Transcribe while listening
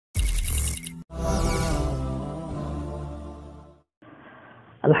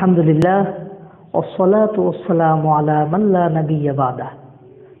আলহামদুলিল্লাহ والصلاة والسلام على من لا نبي بعده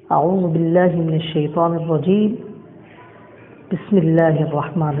أعوذ بالله من الشيطان الرجيم بسم الله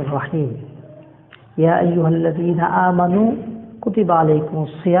الرحمن الرحيم يا أيها الذين آمنوا كتب عليكم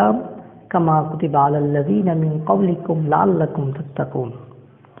الصيام كما كتب على الذين من قبلكم لعلكم تتقون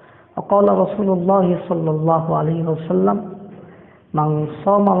وقال رسول الله صلى الله عليه وسلم من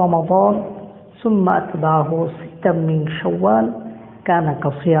صام رمضان ثم أتبعه ستا من شوال كان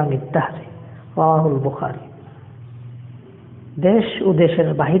كصيام الدهر رواه البخاري। দেশ ও দেশের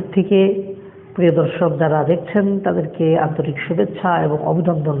বাহির থেকে প্রিয় দর্শক যারা দেখছেন তাদেরকে আন্তরিক শুভেচ্ছা এবং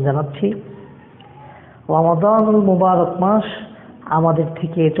অভিনন্দন জানাচ্ছি। রমাদানুল মুবারক মাস আমাদের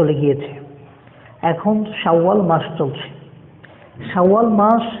থেকে চলে গিয়েছে, এখন শাওয়াল মাস চলছে। শাওয়াল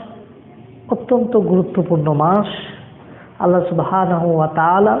মাস অত্যন্ত গুরুত্বপূর্ণ মাস। আল্লাহ সুবহানাহু ওয়া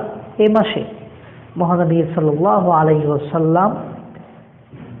তাআলা এই মাসে মহানবী সাল্লাল্লাহু আলাইহি ওয়াসাল্লাম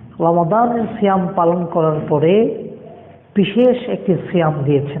রমাদানের সিয়াম পালন করার পরে বিশেষ একটি সিয়াম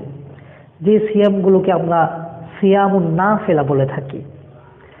দিয়েছেন, যে সিয়ামগুলোকে আমরা সিয়ামুন নাফিলা বলে থাকি।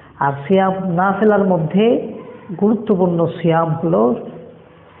 আর সিয়াম নাফিলার মধ্যে গুরুত্বপূর্ণ সিয়াম হলো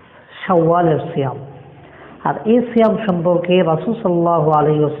শাওয়ালের সিয়াম। আর এই সিয়াম সম্পর্কে রাসূল সাল্লাল্লাহু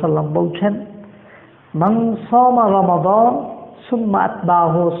আলাইহি ওয়াসাল্লাম বলছেন, মান সামা রমাদান সুম্মা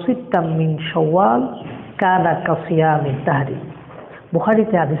আতবাহু সিত্তাম মিন শাওয়াল কানা কাসিয়ামিদ দাহরি।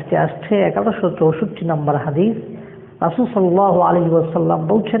 বুখারীতে হাদিসটি আসছে 1164 নম্বর হাদিস। রাসূল সাল্লাল্লাহু আলাইহি ওয়াসাল্লাম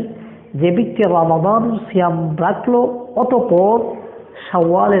বলছেন, যে ব্যক্তি রমাদানের সিয়াম রাখলো অতঃপর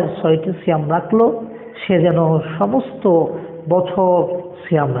শাওয়ালের 6টি সিয়াম রাখলো, সে যেন সমস্ত বছর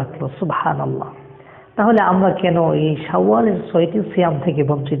সিয়াম রাখলো। সুবহানাল্লাহ। তাহলে আমরা কেন এই শাওয়ালের 6টি সিয়াম থেকে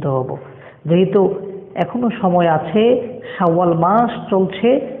বঞ্চিত হব? যেহেতু এখনো সময় আছে, শাওয়াল মাস চলছে,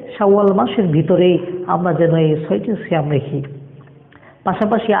 শাওয়াল মাসের ভিতরেই আমরা যেন এই 6টি সিয়াম রাখি।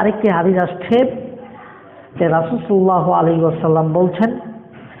 পাশাপাশি আরেকটি হাদিস আসছে যে রাসূল সাল্লাল্লাহু আলাইহি ওয়াসাল্লাম বলছেন,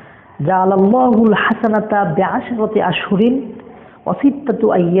 জাআলাল্লাহুল হাসানাতা বিআশরাতি আশহুরিন ওয়া সিত্তাতু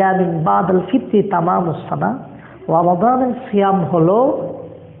আইয়ামিন বাদাল ফিত্রি তামামুস সানা। রমাদানের সিয়াম হলো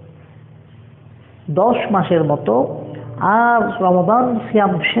 10 মাসের মতো, আর রমাদান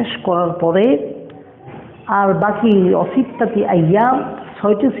সিয়াম শেষ করার পরে আর বাকি অসিত্তাতি আইয়াম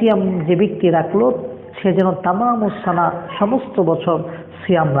 6টি সিয়াম যে ব্যক্তি রাখলো, সে যেন তামামুস সানা সমস্ত বছর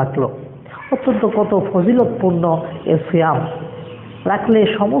সিয়াম রাখলো। অত্যন্ত কত ফজিলতপূর্ণ এই সিয়াম রাখলে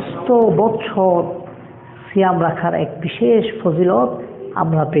সমস্ত বছর সিয়াম রাখার এক বিশেষ ফজিলত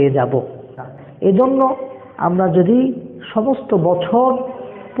আমরা পেয়ে যাব। এজন্য আমরা যদি সমস্ত বছর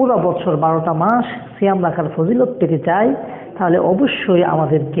পুরো বছর 12টা মাস সিয়াম রাখার ফজিলত পেতে চাই, তাহলে অবশ্যই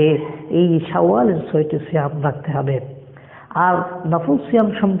আমাদেরকে এই শাওয়ালের 6টি সিয়াম রাখতে হবে। আর নফল সিয়াম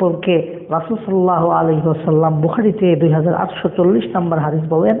সম্পর্কে রাসূল সাল্লাল্লাহু আলাইহি ওয়াসাল্লাম বুখারীতে 2840 নম্বর হাদিস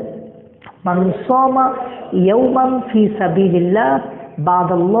বলেন, মান সামা ইয়াওমান ফি সাবিলিল্লাহ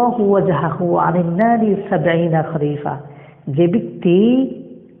বাদাল্লাহু ওয়াজহাহু আনিন নারি 70 খরিফা। যে ব্যক্তি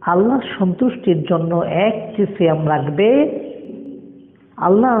আল্লাহর সন্তুষ্টির জন্য একটি সিয়াম রাখবে,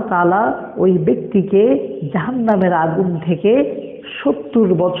 আল্লাহ তাআলা ওই ব্যক্তিকে জাহান্নামের আগুন থেকে 70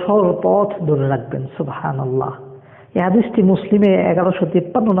 বছর পথ দূরে রাখবেন। সুবহানাল্লাহ। এই হাদিসটি মুসলিমে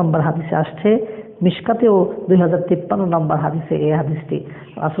 1153 নম্বর হাদিসে আসছে, মিশকাতেও 2053 নম্বর হাদিসে এই হাদিসটি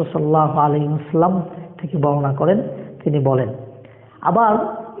রাসূল সাল্লাল্লাহু আলাইহি ওয়াসাল্লাম থেকে বর্ণনা করেন। তিনি বলেন, আবার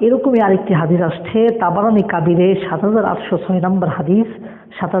এরকমই আরেকটি হাদিস আসছে তাবারানী কাবিরে 7806 নম্বর হাদিস,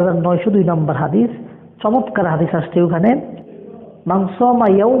 7902 নম্বর হাদিস। চমৎকার হাদিস আসছে ওখানে, মান সামা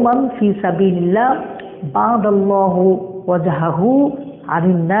ইয়াওমান ফি সাবিলিল্লাহ বাদাল্লাহু ওয়াজহাহু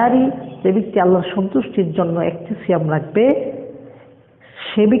আনিন নারি। যে ব্যক্তি আল্লাহর সন্তুষ্টির জন্য একটি সিয়াম রাখবে,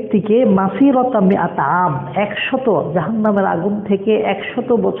 সে ব্যক্তিকে মাসিরাতা মিআতা আম 100 জাহান্নামের আগুন থেকে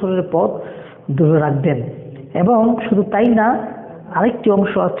 100 বছরের পথ দূরে রাখবেন। এবং শুধু তাই না, আরেকটি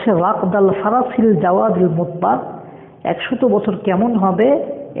অংশ আছে রাকদাল ফারাসিল জাওয়াদিল মুতবা। 100 বছর কেমন হবে?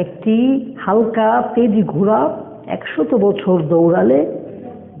 একটি হালকা তেজি ঘোড়া 100 বছর দৌড়ালে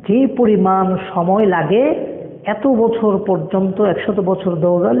যে পরিমাণ সময় লাগে, এত বছর পর্যন্ত 100 বছর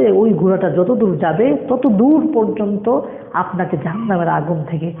দৌড়ালে ওই ঘোড়াটা যত দূর যাবে তত দূর পর্যন্ত আপনাকে জাহান্নামের আগুন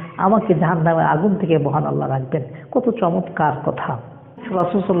থেকে, আমাকে জাহান্নামের আগুন থেকে মহান আল্লাহ রাখবেন। কত চমৎকার কথা।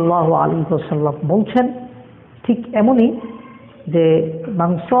 রাসূল সাল্লাল্লাহু আলাইহি ওয়াসাল্লাম বলছেন ঠিক এমনই যে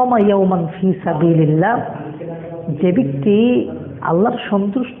মান সামা ইয়াওমান ফি সাবিলিল্লাহ, যে ব্যক্তি আল্লাহর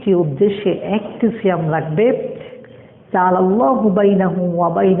সন্তুষ্টির উদ্দেশ্যে একটি সিয়াম রাখবে, জাআলাল্লাহু বাইনাহু ওয়া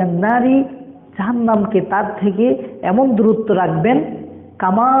বাইনান নারি, জাহান্নামকে তার থেকে এমন দূরত্ব রাখবেন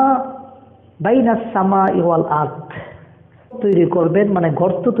কামা বাইনাস সামাই ওয়াল আরদ, তৈরি করবেন, মানে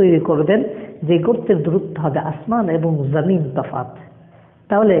গর্ত তৈরি করবেন, যে গর্তের দূরত্ব হবে আসমান এবং জমিন তফাত।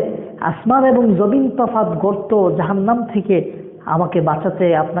 তাহলে আসমান এবং জমিন তফাৎ গর্ত জাহান্নাম থেকে আমাকে বাঁচাতে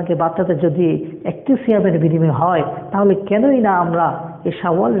আপনাকে বাঁচাতে যদি একটি সিয়ামের বিনিময় হয়, তাহলে কেনই না আমরা এই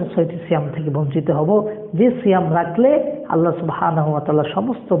শাওয়ালের 6টি সিয়াম থেকে বঞ্চিত হব, যে সিয়াম রাখলে আল্লাহ সুবহানাহু ওয়া তাআলা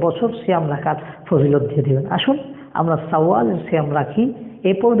সমস্ত বছর সিয়াম রাখার ফজিলত দিয়ে দিবেন। আসুন আমরা শাওয়ালের সিয়াম রাখি।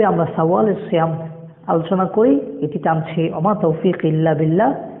 এই পর্বে আমরা শাওয়ালের সিয়াম আলোচনা করি। এটি টানছি ওমা তৌফিক ইল্লা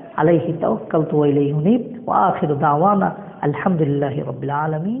বিল্লাহ আলাইহি তাওয়াক্কালতু ওয়া ইলাইহি উনীব ওয়া আখিরু দাওয়ানা আলহামদুলিল্লাহি রাব্বিল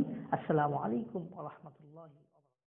আলামিন। আসসালামু আলাইকুম ওয়া রাহমাতুল্লাহ।